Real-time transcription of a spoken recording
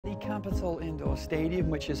Capital Indoor Stadium,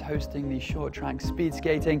 which is hosting the short track speed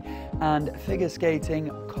skating and figure skating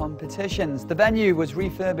competitions. The venue was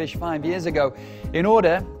refurbished 5 years ago in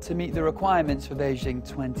order to meet the requirements for Beijing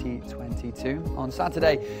 2022. On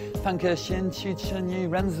Saturday, Kexin, Qu Chunyu,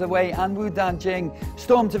 Ren Ziwei Wu Dajing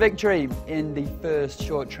stormed to victory in the first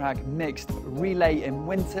short track mixed relay in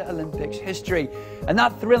Winter Olympics history. And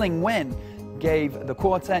that thrilling win gave the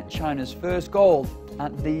quartet China's first gold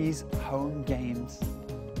at these home games.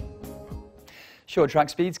 Short track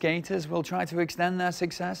speed skaters will try to extend their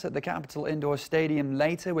success at the Capital Indoor Stadium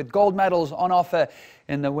later, with gold medals on offer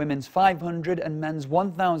in the women's 500 and men's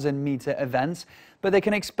 1,000 meter events. But they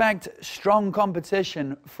can expect strong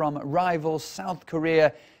competition from rivals South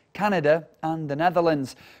Korea, Canada and the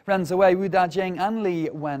Netherlands. Ren Ziwei Wu Dajing and Li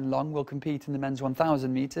Wenlong will compete in the men's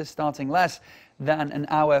 1,000 meters starting less than an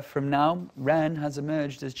hour from now. Ren has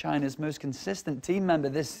emerged as China's most consistent team member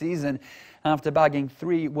this season after bagging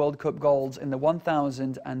 3 World Cup golds in the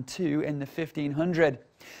 1,000 and 2 in the 1,500.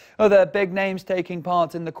 Other big names taking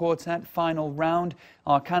part in the quartet final round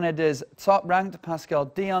are Canada's top-ranked Pascal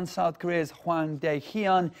Dion, South Korea's Hwang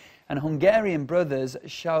Dae-heon and Hungarian brothers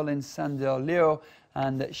Shaolin Sandor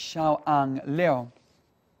and Shaoang.